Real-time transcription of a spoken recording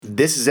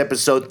This is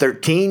episode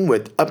 13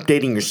 with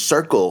Updating Your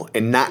Circle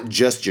and Not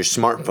Just Your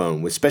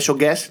Smartphone with special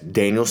guest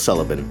Daniel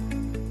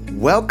Sullivan.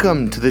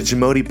 Welcome to the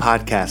Jamodi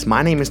Podcast.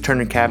 My name is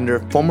Turner Cavender,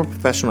 former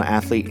professional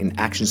athlete and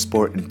action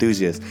sport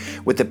enthusiast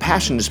with a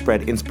passion to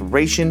spread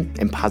inspiration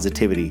and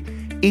positivity.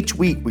 Each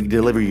week, we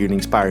deliver you an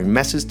inspiring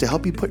message to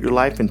help you put your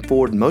life in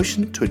forward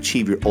motion to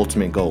achieve your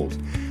ultimate goals.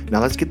 Now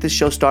let's get this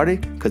show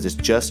started because it's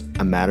just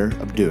a matter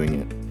of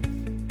doing it.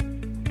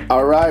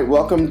 All right,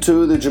 welcome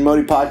to the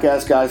Jamodi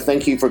Podcast, guys.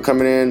 Thank you for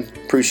coming in.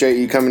 Appreciate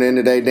you coming in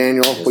today,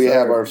 Daniel. Yes, we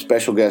have our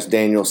special guest,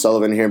 Daniel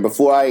Sullivan, here.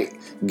 Before I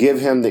give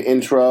him the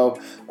intro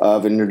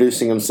of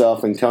introducing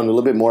himself and telling you a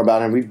little bit more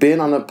about him, we've been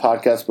on the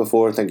podcast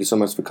before. Thank you so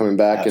much for coming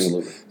back.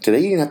 Absolutely. And today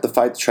you didn't have to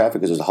fight the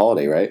traffic because it was a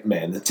holiday, right?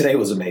 Man, today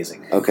was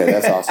amazing. Okay,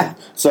 that's awesome.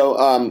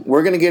 So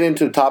we're going to get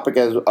into the topic,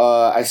 as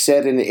I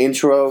said in the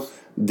intro.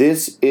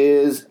 This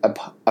is a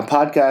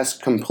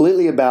podcast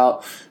completely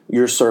about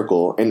your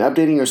circle and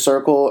updating your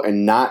circle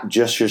and not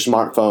just your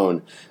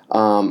smartphone.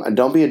 And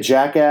don't be a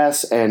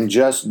jackass and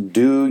just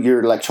do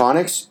your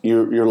electronics.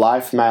 Your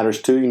life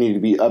matters too. You need to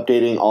be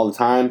updating all the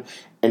time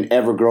and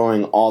ever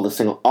growing all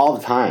the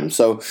time.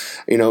 So,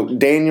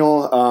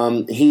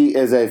 Daniel, he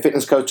is a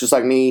fitness coach just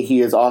like me.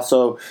 He is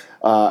also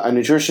a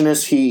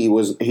nutritionist. He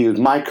was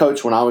my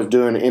coach when I was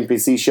doing an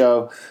NPC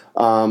show,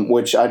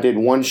 which I did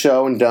one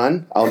show and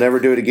done. I'll never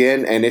do it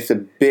again. And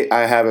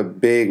I have a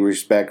big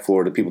respect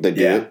for the people that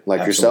do it,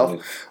 like absolutely.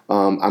 yourself.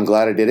 I'm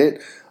glad I did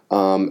it.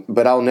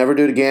 But I'll never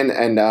do it again,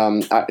 and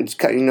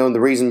the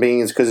reason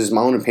being is because it's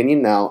my own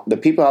opinion. Now, the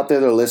people out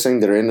there that are listening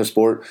that are in the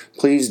sport,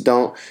 please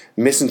don't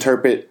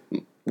misinterpret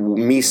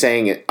me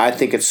saying it. I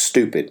think it's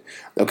stupid.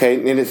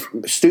 Okay, and it's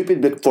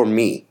stupid for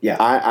me. Yeah,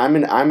 I'm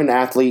an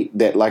athlete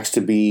that likes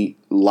to be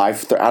I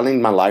don't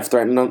need my life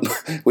threatened,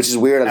 which is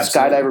weird. I'm a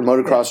skydiver,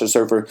 motocrosser,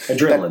 surfer.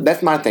 Adrenaline.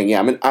 That's my thing. Yeah,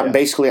 I'm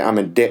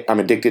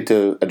addicted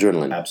to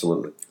adrenaline.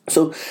 Absolutely.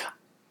 So.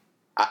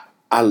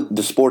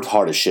 The sport's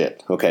hard as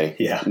shit, okay?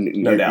 Yeah,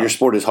 no doubt. Your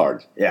sport is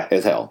hard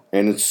as hell,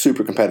 and it's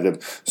super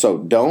competitive. So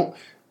don't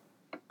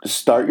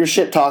start your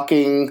shit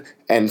talking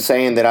and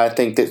saying that I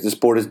think that the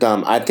sport is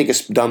dumb. I think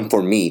it's dumb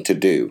for me to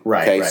do.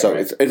 Right. Okay, right, so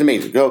right. It's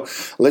amazing.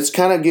 Let's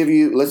kind of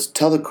let's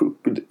tell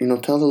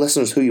the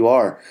listeners who you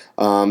are,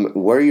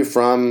 where you're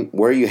from,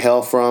 where you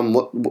hail from.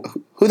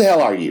 Who the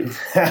hell are you?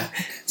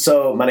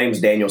 So my name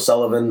is Daniel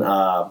Sullivan,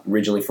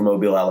 originally from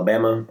Mobile,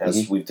 Alabama,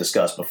 as we've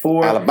discussed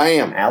before.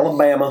 Alabama.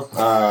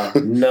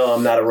 No,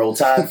 I'm not a Roll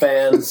Tide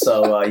fan,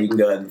 so you can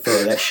go ahead and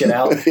throw that shit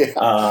out.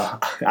 Yeah.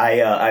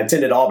 I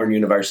attended Auburn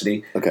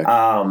University. Okay.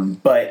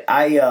 But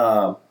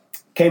I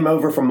came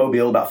over from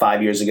Mobile about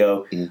 5 years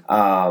ago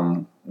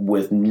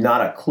with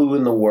not a clue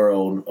in the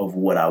world of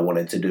what I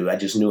wanted to do. I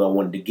just knew I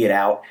wanted to get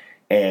out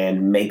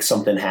and make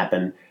something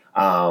happen.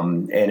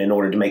 And in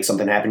order to make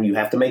something happen, you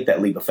have to make that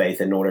leap of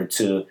faith in order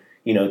to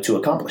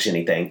accomplish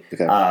anything.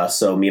 Okay.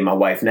 So me and my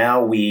wife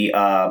now, we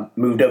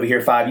moved over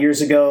here 5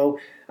 years ago.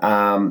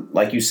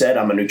 Like you said,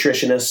 I'm a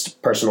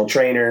nutritionist, personal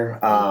trainer,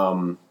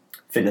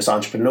 fitness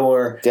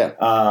entrepreneur.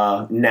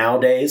 Yeah.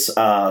 Nowadays,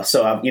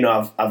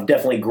 so I've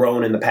definitely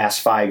grown in the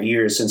past 5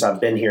 years since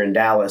I've been here in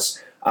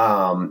Dallas.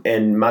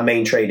 And my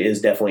main trade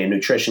is definitely a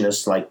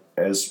nutritionist. Like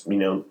as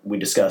we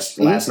discussed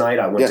last night,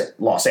 I went to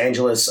Los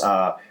Angeles.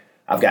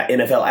 I've got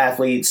NFL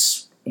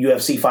athletes,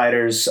 UFC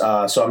fighters.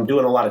 So I'm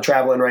doing a lot of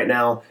traveling right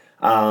now.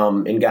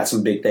 And got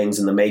some big things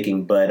in the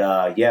making,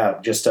 but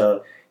just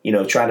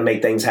trying to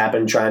make things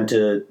happen, trying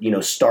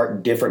to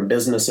start different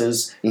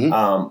businesses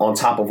on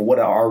top of what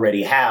I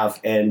already have,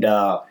 and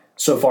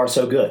so far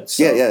so good.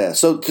 So. Yeah.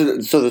 So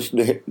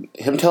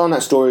him telling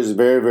that story is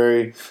very,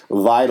 very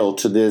vital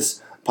to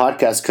this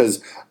podcast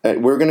because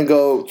we're going to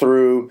go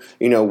through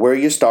where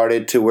you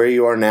started to where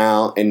you are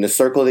now, and the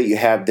circle that you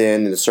have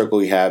then, and the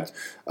circle you have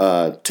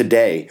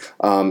today.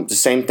 The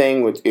same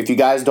thing with, if you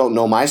guys don't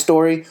know my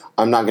story,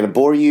 I'm not going to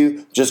bore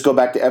you. Just go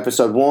back to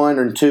episode 1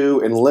 or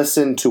 2 and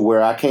listen to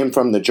where I came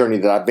from, the journey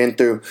that I've been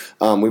through.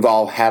 We've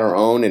all had our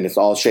own, and it's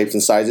all shapes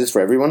and sizes for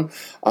everyone.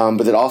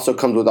 But it also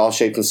comes with all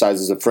shapes and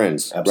sizes of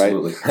friends.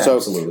 Absolutely. Right? So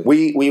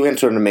Absolutely. we went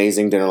to an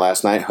amazing dinner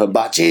last night.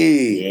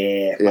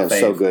 Hibachi. Yeah,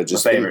 so good.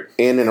 Just my favorite.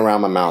 In and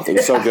around my mouth. It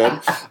was so good.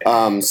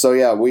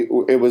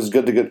 It was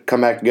good to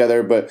come back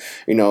together. But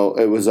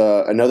it was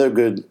another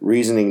good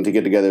reasoning to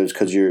get together is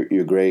because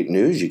your great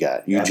news you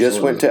got. You Absolutely.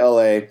 just went to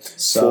LA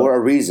for a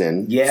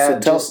reason. Yeah.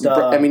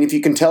 If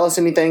you can tell us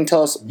anything,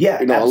 tell us.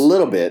 A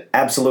little bit.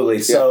 Absolutely.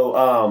 Yeah.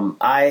 So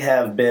I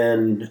have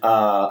been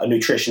a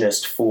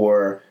nutritionist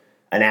for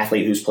an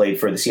athlete who's played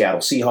for the Seattle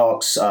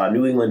Seahawks,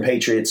 New England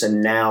Patriots,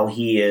 and now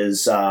he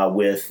is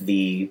with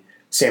the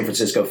San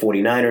Francisco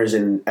 49ers.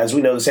 And as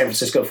we know, the San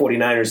Francisco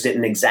 49ers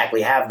didn't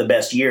exactly have the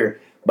best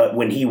year, but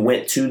when he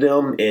went to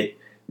them, it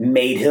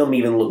made him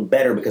even look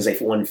better because they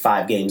won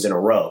 5 games in a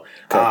row.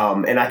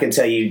 Okay. And I can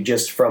tell you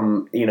just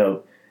from,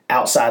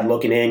 outside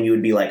looking in, you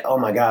would be like, oh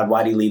my God,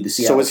 why did he leave the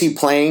Seattle? So was he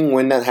playing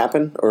when that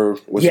happened, or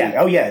was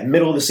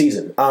middle of the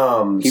season.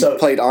 He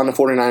played on the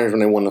 49ers when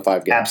they won the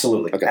 5 games.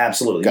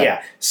 Absolutely,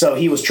 yeah. So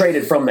he was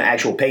traded from the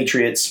actual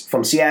Patriots,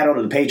 from Seattle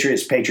to the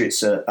Patriots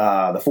to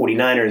the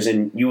 49ers,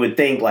 and you would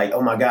think like,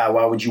 oh my God,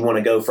 why would you want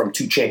to go from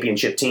 2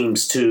 championship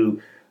teams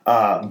to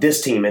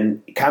this team?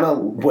 And kind of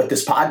what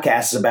this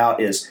podcast is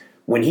about is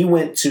when he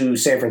went to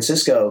San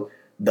Francisco,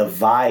 the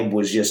vibe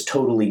was just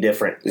totally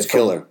different. It's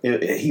killer.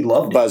 He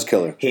loved it. Buzz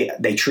killer.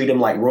 They treat him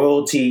like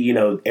royalty.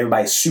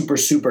 Everybody's super,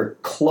 super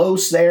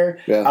close there.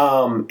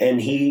 Yeah. And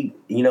he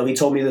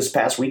told me this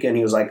past weekend,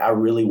 he was like, I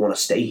really want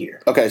to stay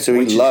here. Okay, so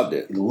he loved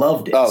it. He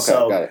loved it. Oh,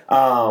 okay,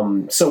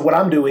 got it. So what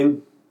I'm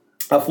doing,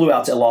 I flew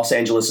out to Los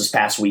Angeles this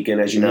past weekend,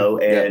 as you know,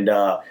 and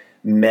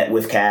met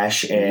with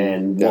Cash,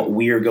 and what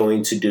we are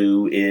going to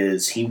do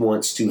is he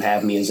wants to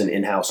have me as an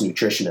in-house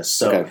nutritionist.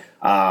 So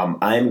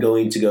I'm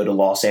going to go to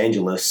Los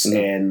Angeles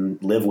and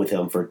live with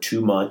him for 2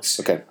 months,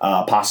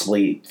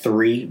 possibly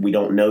 3. We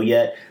don't know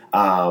yet.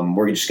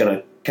 We're just going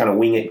to kind of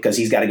wing it because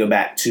he's got to go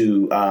back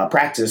to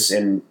practice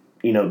and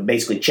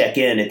basically check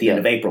in at the end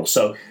of April.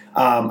 So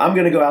I'm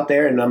going to go out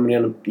there and I'm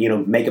going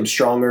to make him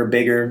stronger,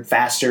 bigger,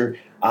 faster,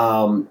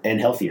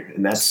 and healthier.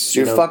 And that's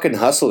you're fucking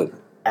hustling.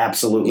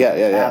 Absolutely.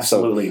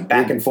 Absolutely. So,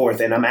 back and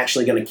forth. And I'm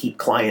actually going to keep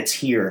clients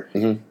here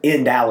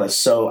in Dallas.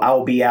 So I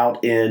will be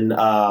out in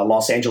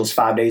Los Angeles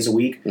 5 days a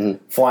week,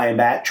 flying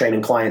back,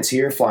 training clients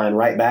here, flying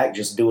right back,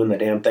 just doing the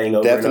damn thing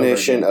over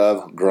Definition and over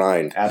again. of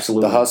grind.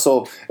 Absolutely. The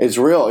hustle is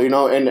real,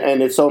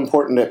 and it's so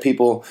important that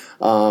people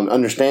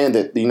understand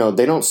that,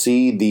 they don't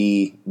see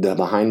the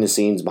behind the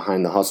scenes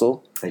behind the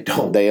hustle. They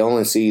don't. They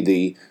only see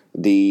the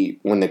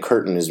when the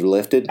curtain is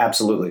lifted.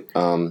 Absolutely.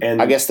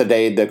 And I guess the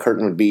day the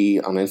curtain would be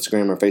on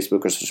Instagram or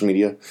Facebook or social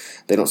media,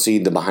 they don't see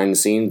the behind the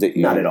scenes.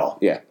 Not at all.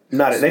 Yeah.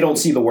 They don't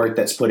see the work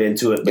that's put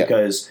into it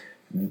because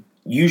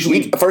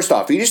usually... First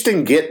off, you just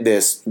didn't get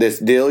this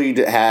deal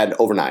you had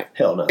overnight.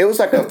 Hell no. It was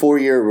like a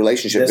 4-year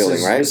relationship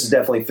building, right? This is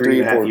definitely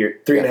three and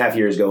a half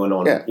years going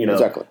on. Yeah,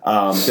 exactly.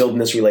 Building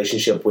this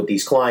relationship with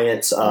these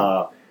clients.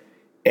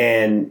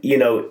 And,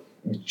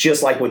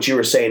 just like what you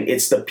were saying,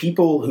 it's the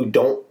people who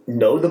don't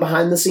know the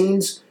behind the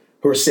scenes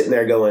who are sitting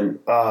there going,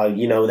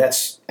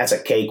 that's a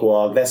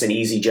cakewalk. That's an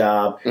easy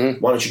job.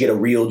 Why don't you get a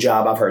real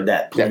job? I've heard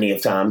that plenty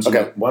of times.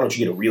 Okay. Why don't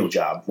you get a real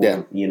job?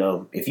 Well,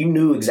 if you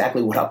knew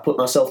exactly what I put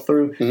myself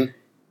through,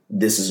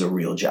 this is a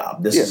real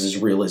job. This is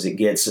as real as it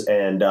gets.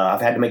 And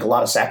I've had to make a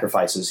lot of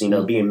sacrifices,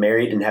 being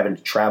married and having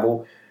to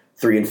travel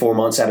 3 and 4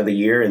 months out of the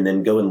year and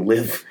then go and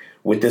live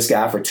with this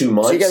guy for 2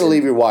 months. So you got to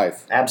leave your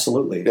wife.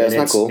 Absolutely. Yeah, that's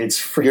not cool. It's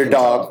freaking your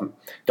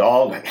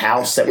dog,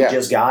 house that we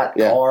just got,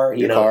 car,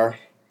 car,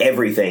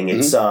 everything.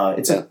 It's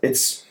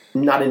it's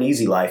not an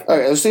easy life.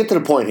 Okay, let's get to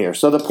the point here.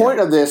 So the point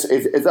of this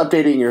is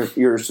updating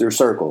your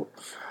circle.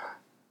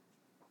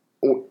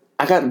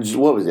 I got,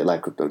 what was it,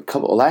 like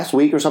last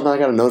week or something? I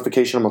got a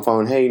notification on my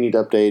phone. Hey, you need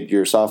to update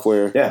your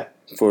software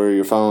for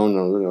your phone.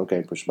 I was like,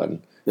 okay, push the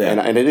button. Yeah.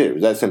 And it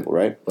is. That's simple,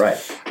 right? Right.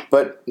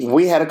 But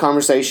we had a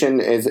conversation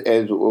as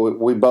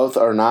we both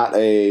are not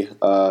a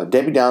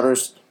Debbie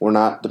Downers. We're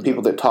not the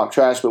people that talk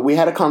trash. But we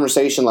had a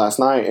conversation last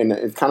night, and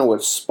it's kind of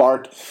what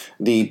sparked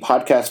the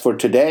podcast for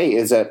today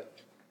is that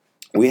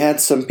we had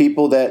some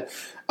people that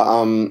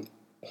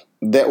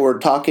were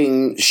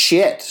talking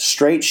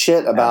straight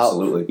shit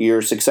about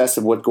your success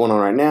of what's going on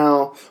right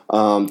now,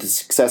 the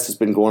success that's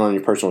been going on in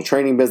your personal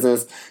training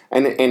business.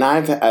 And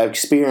I've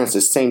experienced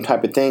the same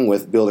type of thing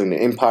with building the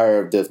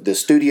empire of the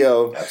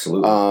studio,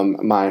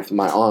 my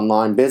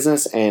online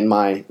business, and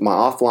my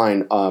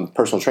offline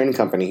personal training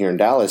company here in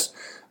Dallas.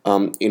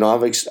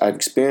 I've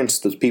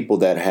experienced those people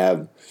that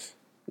have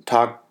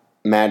talked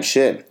mad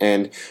shit,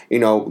 and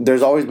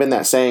there's always been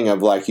that saying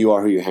of like, you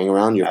are who you hang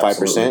around. You're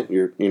 5%.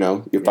 You're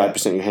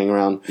 5%. You hang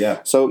around. Yeah.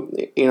 So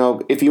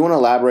if you want to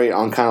elaborate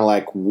on kind of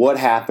like what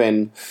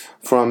happened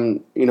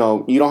from you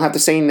don't have to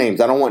say names.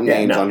 I don't want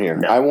names on here.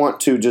 No. I want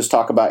to just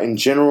talk about in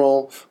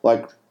general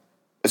like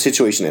a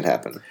situation that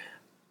happened.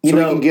 So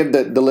we can give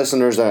the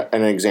listeners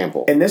an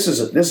example. And this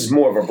is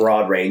more of a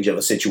broad range of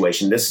a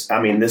situation. This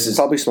is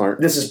probably smart.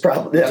 This is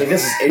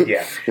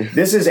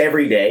this is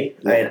every day,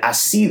 and I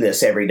see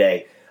this every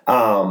day.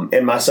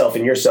 And myself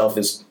and yourself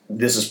this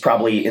is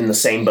probably in the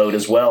same boat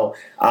as well.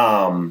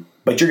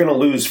 But you're going to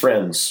lose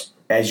friends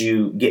as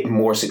you get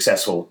more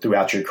successful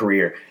throughout your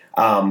career.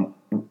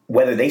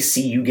 Whether they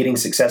see you getting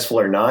successful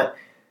or not,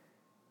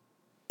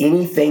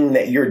 anything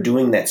that you're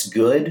doing that's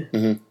good,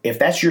 if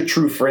that's your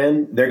true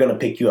friend, they're going to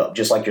pick you up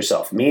just like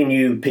yourself. Me and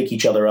you pick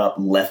each other up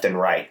left and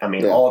right. I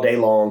mean, all day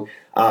long.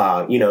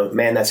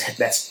 Man,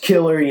 that's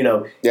killer.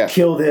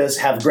 Kill this.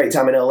 Have a great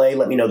time in LA.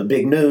 Let me know the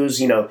big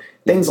news.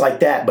 Things like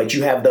that. But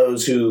you have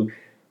those who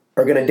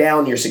are going to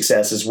down your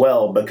success as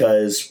well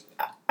because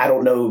I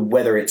don't know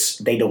whether it's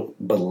they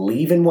don't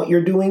believe in what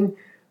you're doing,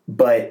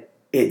 but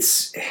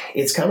it's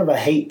kind of a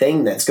hate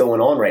thing that's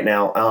going on right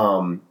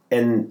now.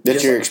 And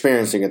that you're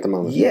experiencing at the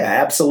moment. Yeah,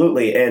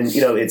 absolutely. And,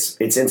 it's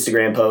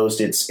Instagram posts,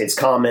 it's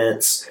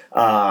comments,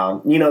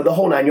 the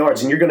whole 9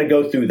 yards, and you're going to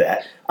go through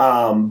that.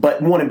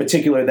 But one in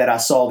particular that I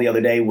saw the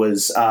other day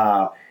was,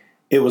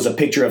 it was a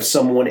picture of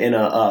someone in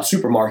a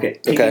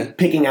supermarket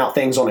picking out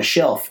things on a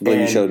shelf. Well,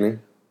 you showed me.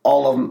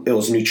 All of them, it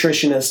was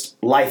nutritionist,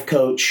 life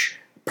coach,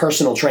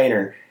 personal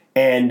trainer.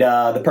 And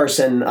the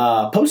person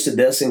posted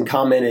this and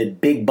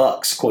commented "big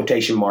bucks"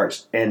 quotation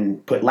marks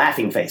and put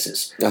laughing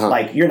faces.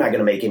 Like, you're not going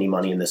to make any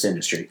money in this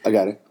industry. I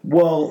got it.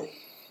 Well,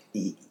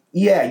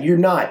 yeah, you're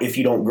not if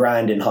you don't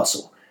grind and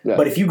hustle. Yeah.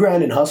 But if you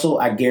grind and hustle,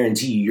 I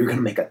guarantee you're going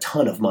to make a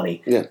ton of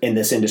money in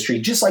this industry,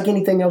 just like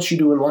anything else you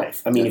do in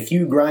life. I mean, if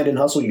you grind and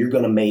hustle, you're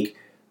going to make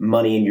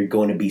money and you're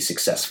going to be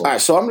successful. All right,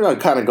 so I'm going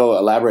to kind of go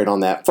elaborate on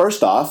that.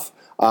 First off,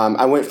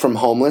 I went from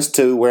homeless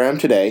to where I am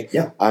today.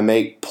 Yeah. I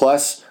make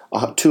plus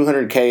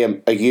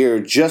 $200K a year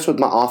just with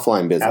my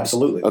offline business.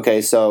 Absolutely.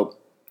 Okay, so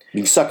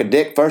you suck a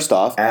dick first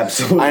off.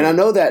 Absolutely. And I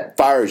know that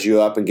fires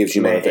you up and gives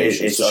you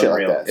motivation. It's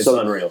unreal. Like it's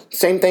unreal.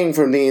 Same thing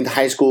for me in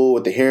high school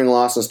with the hearing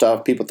loss and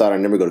stuff. People thought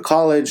I'd never go to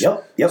college.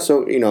 Yep.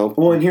 So,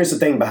 Well, and here's the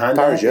thing behind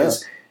that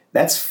is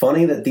that's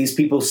funny that these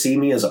people see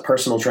me as a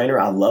personal trainer.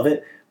 I love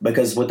it.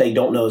 Because what they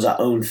don't know is I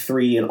own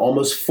 3 and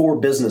almost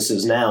 4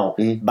 businesses now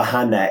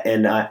behind that.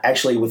 And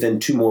actually within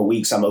 2 more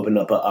weeks, I'm opening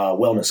up a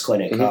wellness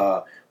clinic.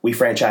 We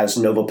franchise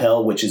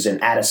Novopel, which is in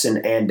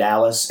Addison and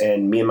Dallas.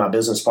 And me and my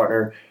business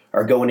partner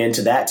are going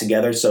into that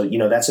together. So,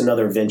 that's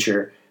another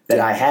venture that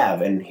I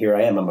have. And here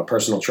I am. I'm a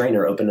personal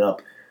trainer opening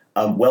up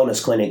a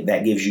wellness clinic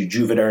that gives you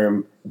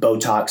Juvederm,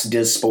 Botox,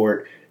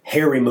 Dysport,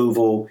 hair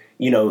removal,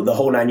 the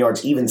whole 9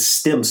 yards, even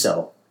stem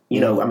cell.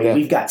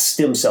 We've got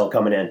stem cell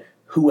coming in.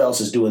 Who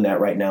else is doing that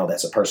right now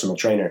that's a personal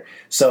trainer?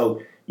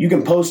 So you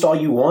can post all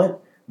you want,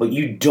 but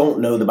you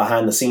don't know the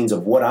behind the scenes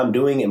of what I'm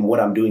doing and what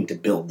I'm doing to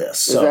build this.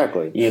 So,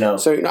 exactly.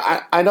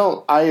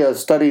 I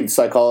studied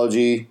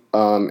psychology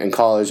in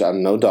college.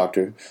 I'm no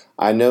doctor.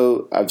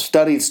 I've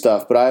studied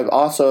stuff, but I've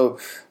also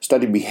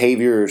studied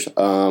behaviors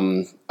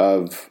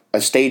of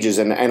stages.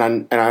 And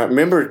I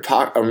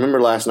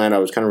remember last night I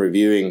was kind of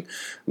reviewing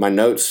my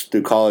notes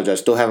through college. I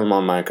still have them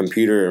on my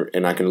computer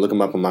and I can look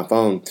them up on my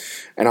phone.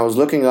 And I was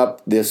looking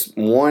up this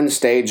one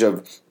stage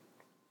of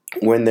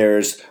when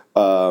there's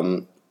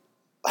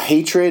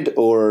hatred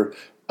or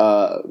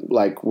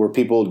like where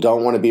people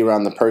don't want to be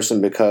around the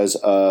person because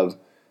of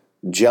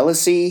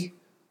jealousy,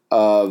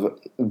 of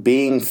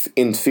being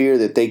in fear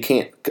that they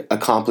can't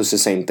accomplish the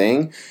same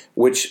thing,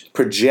 which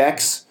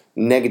projects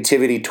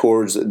negativity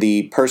towards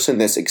the person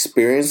that's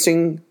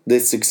experiencing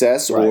this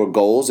success or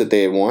goals that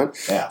they want.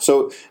 Yeah.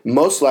 So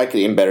most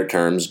likely, in better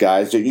terms,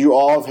 guys, you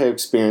all have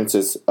experienced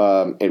this.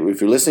 If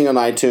you're listening on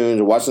iTunes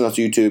or watching on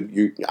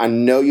YouTube, I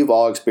know you've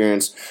all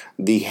experienced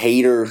the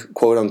hater,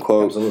 quote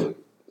unquote, Absolutely.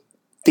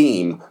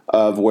 theme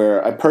of where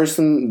a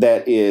person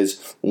that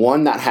is,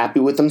 one, not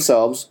happy with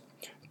themselves,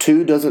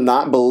 2, does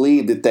not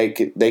believe that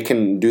they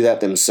can do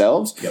that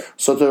themselves. Yep.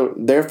 So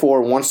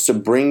therefore wants to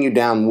bring you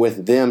down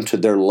with them to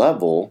their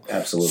level.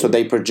 Absolutely. So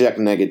they project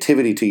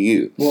negativity to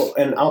you. Well,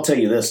 and I'll tell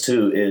you this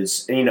too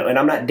is, and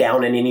I'm not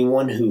downing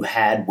anyone who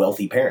had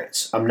wealthy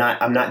parents. I'm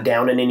not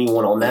downing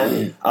anyone on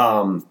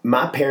that.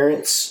 My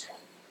parents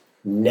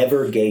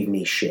never gave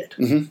me shit.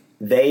 Mm-hmm.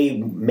 They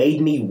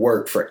made me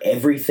work for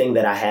everything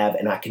that I have,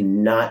 and I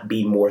cannot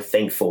be more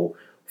thankful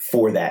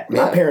for that.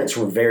 My parents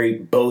were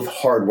both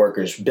hard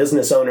workers,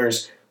 business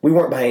owners. We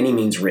weren't by any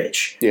means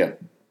rich. Yeah.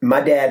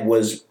 My dad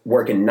was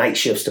working night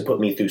shifts to put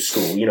me through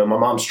school. My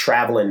mom's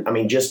traveling,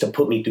 just to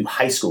put me through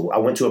high school. I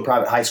went to a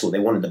private high school. They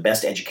wanted the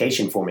best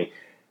education for me,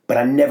 but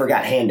I never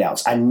got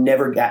handouts. I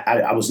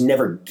was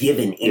never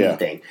given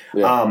anything.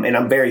 Yeah. And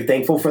I'm very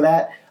thankful for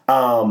that.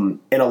 And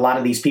a lot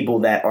of these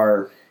people that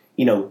are,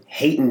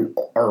 hating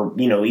or,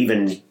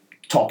 even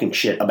talking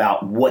shit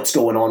about what's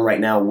going on right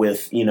now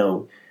with,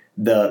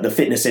 the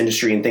fitness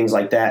industry and things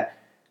like that,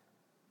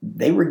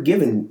 they were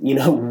given,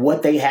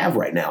 what they have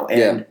right now.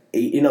 And,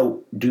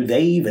 do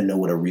they even know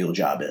what a real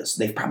job is?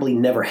 They've probably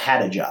never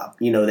had a job.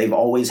 They've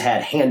always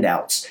had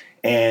handouts.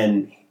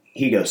 And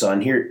here you go,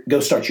 son. Here, go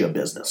start you a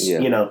business.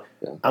 Yeah.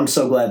 I'm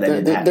so glad that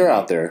didn't happen. They're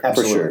out there,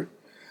 absolutely. For sure.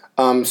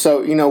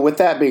 So, with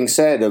that being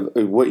said, of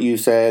what you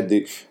said,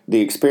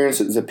 the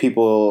experiences that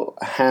people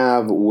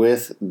have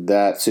with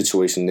that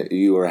situation that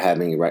you are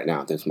having right now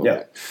at this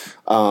moment,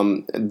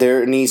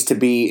 there needs to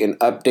be an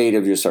update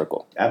of your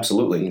circle.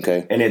 Absolutely.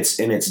 Okay. And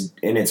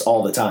it's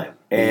all the time.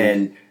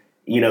 And,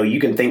 you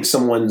can think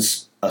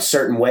someone's a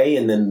certain way,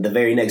 and then the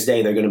very next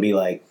day you're going to be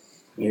like,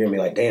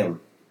 damn,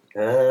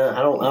 I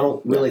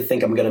don't really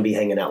think I'm going to be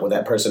hanging out with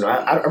that person.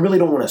 I really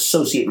don't want to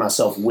associate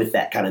myself with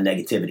that kind of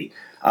negativity.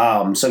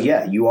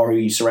 You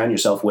already surround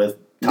yourself with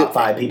top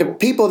 5 people. The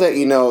people that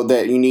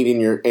that you need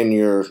in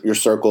your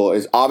circle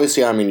is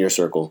obviously I'm in your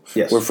circle.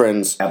 Yes, we're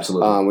friends.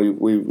 Absolutely.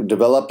 We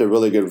developed a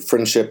really good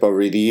friendship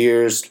over the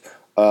years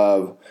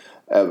of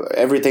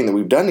everything that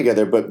we've done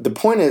together. But the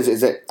point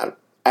is that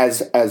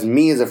as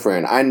me as a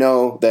friend, I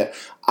know that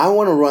I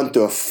want to run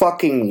through a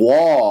fucking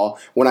wall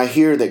when I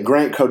hear that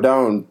Grant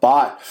Cardone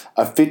bought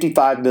a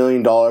 $55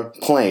 million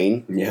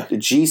plane, the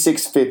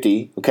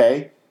G650,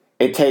 okay?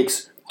 It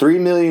takes $3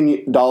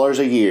 million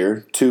a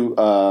year to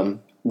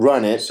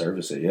run it.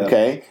 Service it, yeah.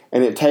 Okay?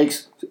 And it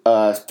takes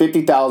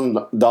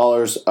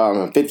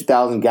 $50,000,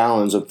 50,000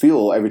 gallons of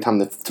fuel every time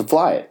to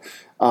fly it.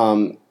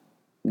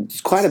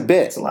 It's quite a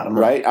bit. It's a lot of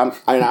money. Right?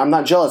 I'm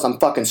not jealous. I'm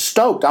fucking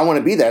stoked. I want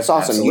to be there. It's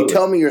awesome. Absolutely. You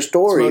tell me your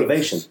story. It's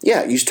motivation.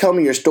 Yeah, you tell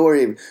me your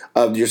story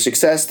of your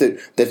success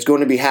that's going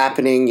to be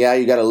happening. Yeah,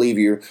 you got to leave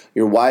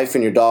your wife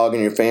and your dog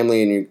and your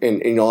family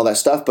and all that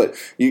stuff, but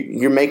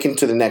you're making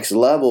to the next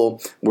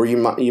level where you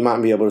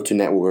might be able to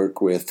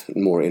network with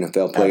more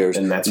NFL players,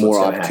 and that's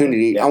more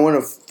opportunity. Yeah. I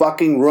want to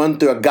fucking run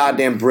through a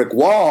goddamn brick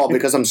wall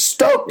because I'm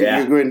stoked that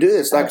you're going to do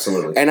this. Like,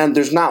 absolutely. And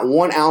there's not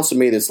one ounce of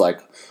me that's like,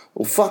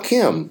 well, fuck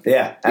him.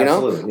 Yeah,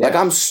 absolutely. You know? Yeah. Like,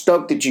 I'm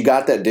stoked that you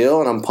got that deal,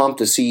 and I'm pumped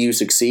to see you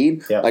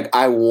succeed. Yeah. Like,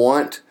 I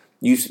want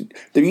you.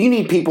 You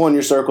need people in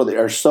your circle that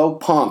are so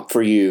pumped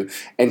for you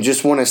and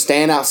just want to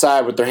stand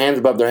outside with their hands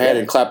above their head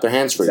and clap their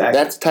hands for you.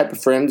 That's the type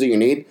of friends that you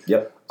need.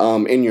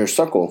 In your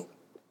circle.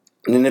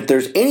 And then if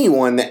there's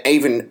anyone that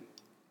even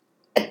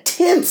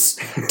attempts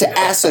to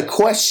ask a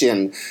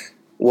question,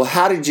 well,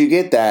 how did you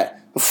get that?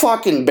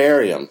 Fucking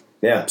bury them.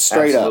 Yeah,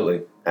 straight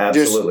absolutely. up.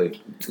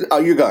 Absolutely.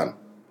 You're gone.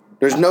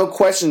 There's no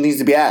question needs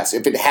to be asked.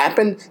 If it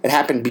happened, it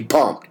happened. Be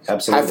pumped.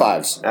 Absolutely. High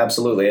fives.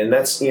 Absolutely. And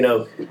that's,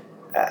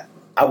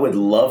 I would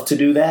love to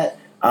do that.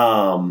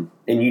 And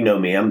you know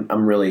me, I'm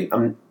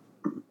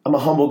a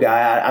humble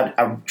guy.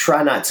 I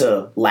try not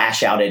to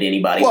lash out at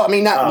anybody. Well, I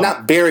mean,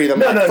 not bury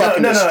them,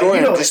 fucking destroy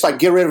them. Just like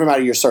get rid of them out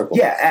of your circle.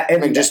 Yeah,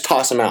 and just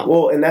toss them out.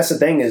 Well, and that's the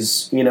thing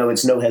is,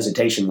 it's no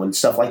hesitation when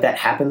stuff like that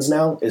happens.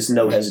 Now, it's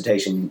no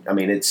hesitation. I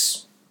mean,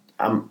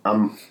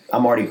 I'm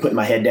already putting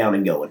my head down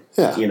and going.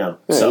 Yeah.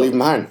 So leave them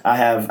behind. I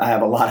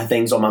have a lot of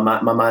things on my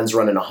mind. My mind's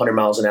running 100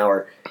 miles an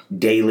hour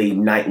daily,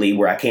 nightly,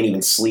 where I can't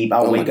even sleep.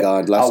 Oh my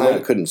God! Last night I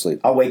couldn't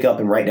sleep. I'll wake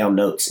up and write down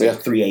notes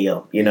at 3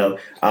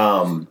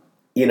 a.m.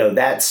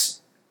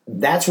 That's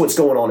what's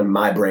going on in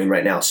my brain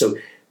right now. So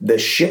the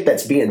shit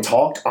that's being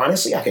talked,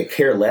 honestly, I could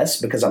care less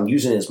because I'm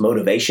using it as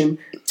motivation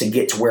to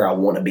get to where I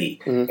want to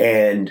be. Mm-hmm.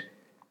 And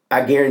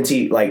I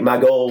guarantee, like, my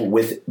goal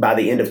by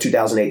the end of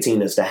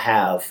 2018 is to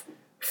have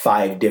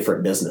 5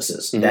 different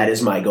businesses. Mm-hmm. That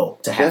is my goal,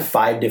 to have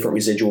 5 different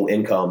residual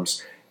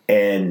incomes.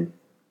 And,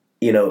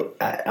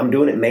 I'm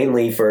doing it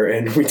mainly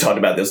and we talked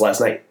about this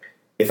last night,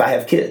 if I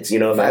have kids,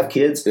 if I have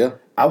kids,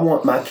 I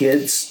want my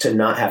kids to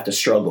not have to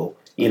struggle.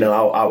 I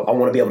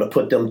want to be able to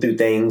put them through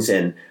things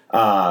and,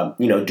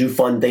 do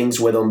fun things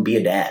with them, be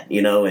a dad,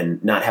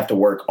 and not have to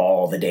work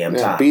all the damn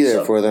time. Be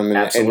there for them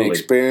and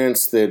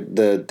experience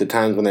the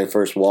times when they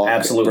first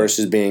walk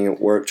versus being at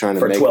work trying to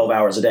for 12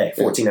 hours a day,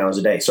 14 hours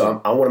a day. So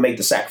I want to make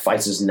the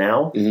sacrifices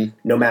now,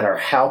 no matter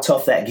how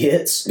tough that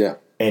gets,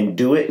 and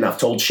do it. And I've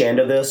told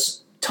Shanda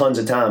this tons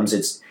of times.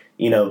 It's,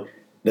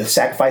 the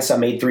sacrifice I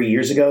made 3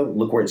 years ago,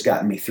 look where it's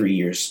gotten me 3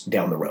 years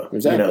down the road.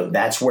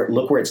 Exactly.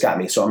 Look where it's got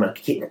me. So I'm going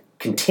to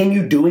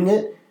continue doing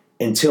it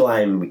until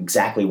I'm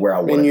exactly where I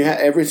want to be. And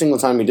every single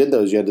time you did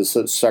those, you had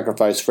to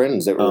sacrifice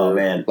friends that were,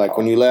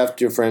 when you left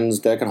your friends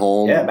back at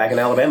home. Yeah, back in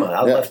Alabama.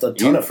 I left a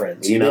ton of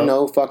friends. You didn't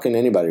know fucking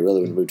anybody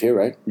really when you moved here,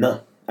 right? No.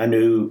 I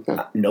knew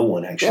no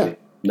one, actually. Yeah.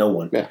 No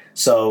one. Yeah.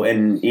 So,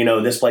 and,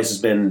 this place has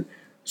been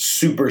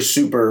super,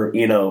 super,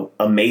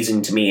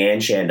 amazing to me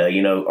and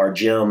Shanda. Our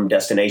gym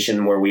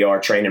destination where we are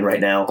training right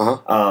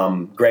now,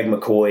 Greg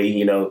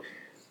McCoy,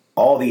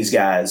 all these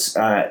guys,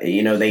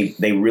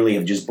 they really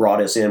have just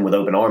brought us in with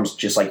open arms,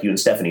 just like you and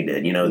Stephanie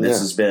did. This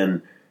has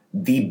been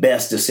the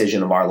best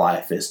decision of our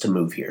life is to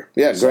move here.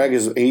 Yeah, Greg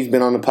he's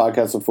been on the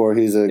podcast before.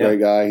 He's a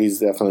great guy. He's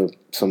definitely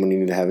someone you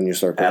need to have in your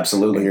circle.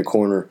 Absolutely. In your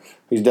corner.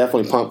 He's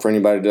definitely pumped for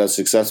anybody that's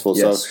successful.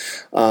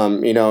 Yes. So,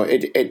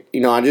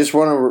 I just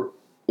want to,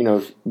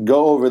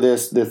 go over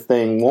this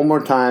thing one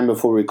more time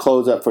before we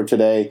close up for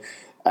today.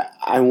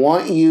 I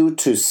want you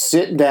to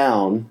sit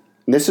down.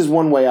 This is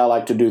one way I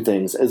like to do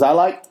things, is I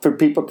like for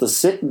people to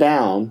sit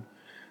down,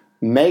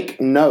 make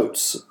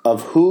notes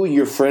of who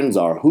your friends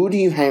are. Who do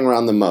you hang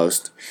around the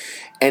most?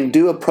 And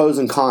do a pros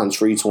and cons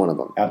for each one of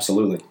them.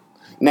 Absolutely.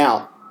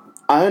 Now,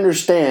 I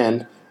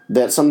understand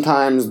that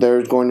sometimes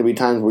there's going to be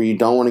times where you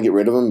don't want to get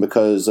rid of them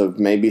because of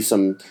maybe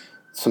some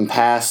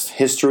past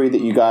history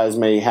that you guys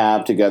may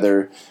have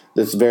together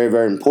that's very,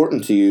 very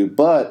important to you,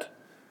 but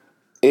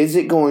is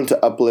it going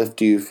to uplift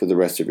you for the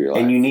rest of your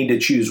life? And you need to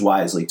choose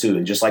wisely, too.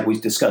 And just like we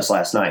discussed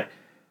last night,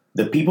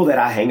 the people that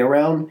I hang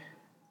around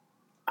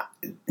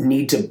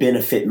need to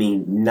benefit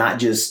me, not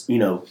just,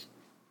 in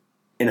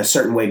a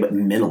certain way, but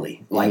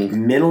mentally. Like,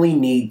 mentally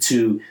need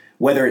to,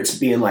 whether it's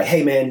being like,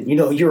 hey, man,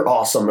 you're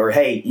awesome, or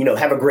hey,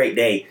 have a great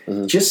day.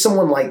 Just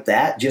someone like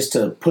that, just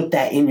to put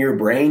that in your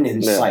brain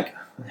and it's like,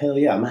 hell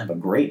yeah, I'm going to have a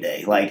great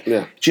day. Like,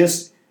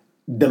 just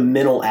the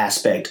mental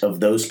aspect of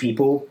those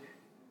people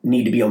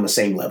need to be on the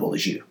same level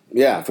as you.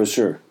 Yeah, for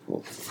sure.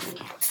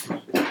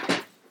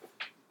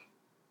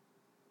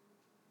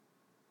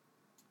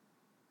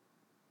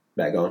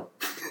 Back on.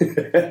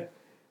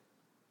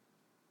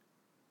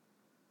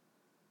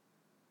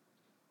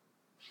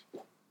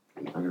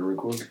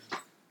 record.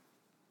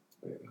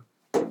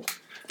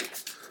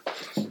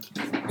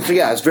 So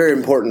yeah, it's very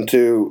important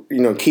to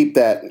keep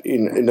that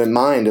in the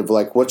mind of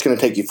like what's going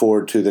to take you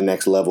forward to the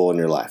next level in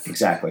your life.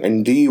 Exactly.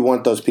 And do you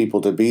want those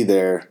people to be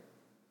there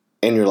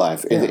in your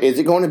life? Yeah. Is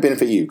it going to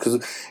benefit you?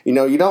 Because you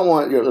don't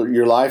want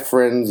your life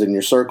friends and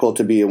your circle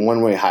to be a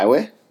one-way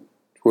highway,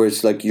 where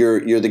it's like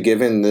you're the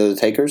given, they're the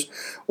takers,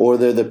 or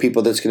they're the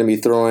people that's going to be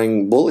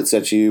throwing bullets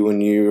at you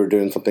when you're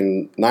doing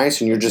something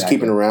nice and you're just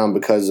keeping around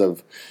because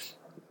of.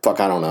 Fuck,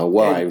 I don't know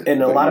why.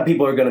 And a lot of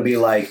people are going to be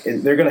like,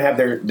 they're going to have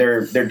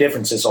their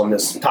differences on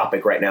this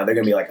topic right now. They're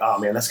going to be like, oh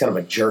man, that's kind of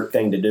a jerk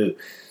thing to do.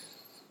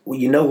 Well,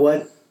 you know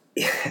what?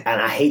 And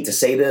I hate to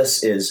say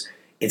this, is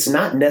it's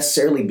not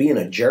necessarily being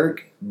a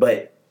jerk,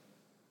 but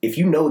if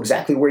you know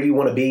exactly where you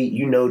want to be,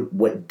 you know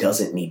what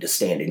doesn't need to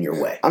stand in your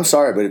way. I'm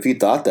sorry, but if you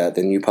thought that,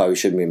 then you probably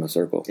shouldn't be in my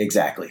circle.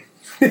 Exactly.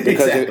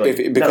 Because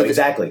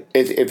exactly.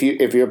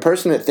 If you're a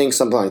person that thinks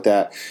something like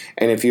that,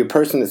 and if you're a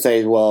person that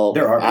says, "Well,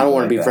 I don't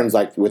want to be friends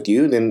with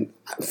you," then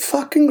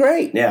fucking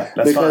great. Yeah,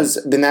 that's because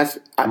fine. Then that's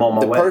I'm on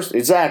my way.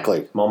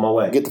 Exactly. I'm on my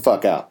way. Get the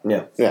fuck out.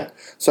 Yeah.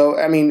 So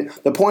I mean,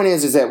 the point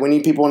is that we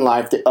need people in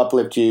life to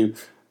uplift you,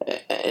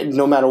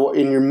 no matter what.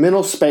 In your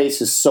mental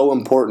space is so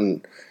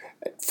important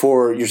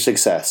for your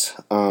success.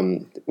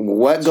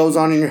 What goes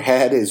on in your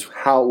head is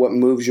what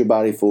moves your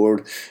body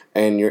forward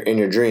and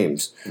your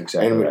dreams.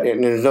 Exactly.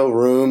 And there's no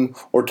room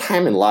or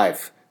time in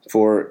life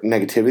for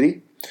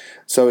negativity.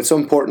 So it's so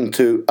important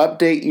to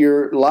update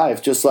your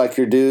life just like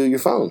you do your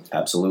phone.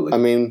 Absolutely. I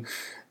mean,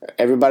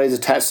 everybody's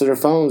attached to their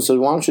phone, so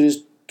why don't you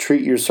just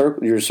treat your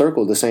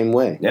circle the same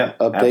way? Yeah,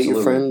 update absolutely.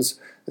 your friends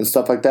and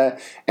stuff like that.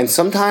 And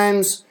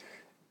sometimes,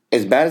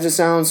 as bad as it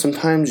sounds,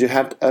 sometimes you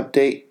have to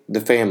update the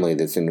family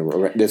that's in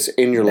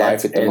your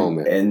life at the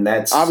moment. And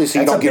that's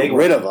obviously you don't get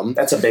rid of them.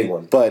 That's a big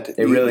one, but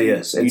it really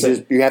is.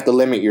 You have to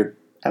limit your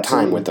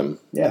time with them.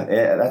 Yeah,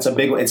 that's a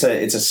big one. It's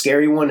a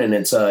scary one, and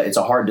it's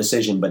a hard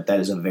decision, but that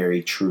is a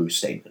very true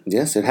statement.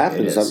 Yes, it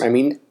happens. I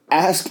mean,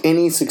 ask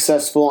any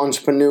successful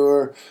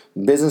entrepreneur,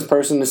 business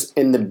person that's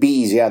in the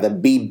B's. Yeah, the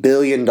B $1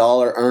 billion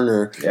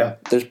earner. Yeah,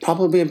 there's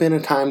probably been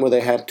a time where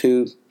they had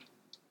to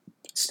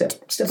step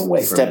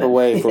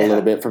away for a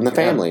little bit from the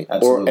family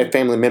or a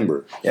family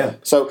member. Yeah.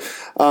 So,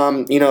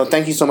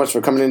 thank you so much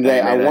for coming in today.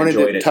 Hey, man, I wanted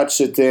to touch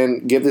it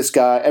in, give this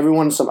guy,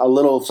 everyone a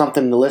little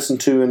something to listen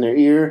to in their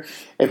ear.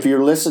 If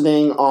you're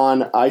listening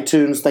on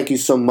iTunes, thank you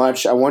so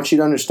much. I want you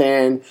to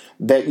understand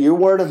that your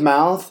word of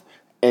mouth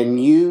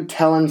and you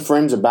telling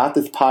friends about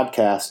this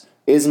podcast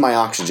is my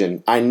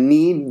oxygen. I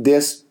need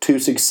this to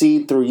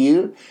succeed through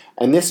you,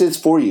 and this is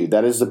for you.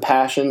 That is the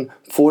passion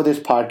for this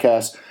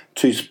podcast,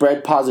 to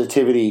spread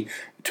positivity,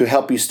 to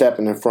help you step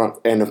in the front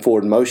and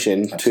forward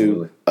motion.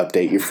 Absolutely. To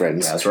update your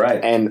friends. That's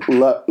right. And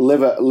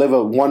live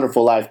a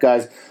wonderful life,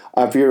 guys.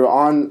 If you're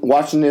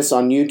watching this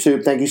on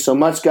YouTube, thank you so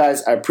much,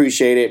 guys. I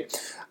appreciate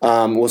it.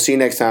 We'll see you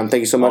next time.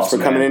 Thank you so much for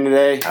coming in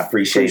today. I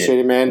appreciate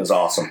it, man. It was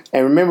awesome.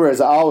 And remember, as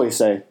I always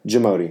say,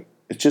 Jamodi,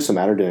 it's just a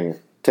matter of doing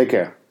it. Take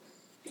care.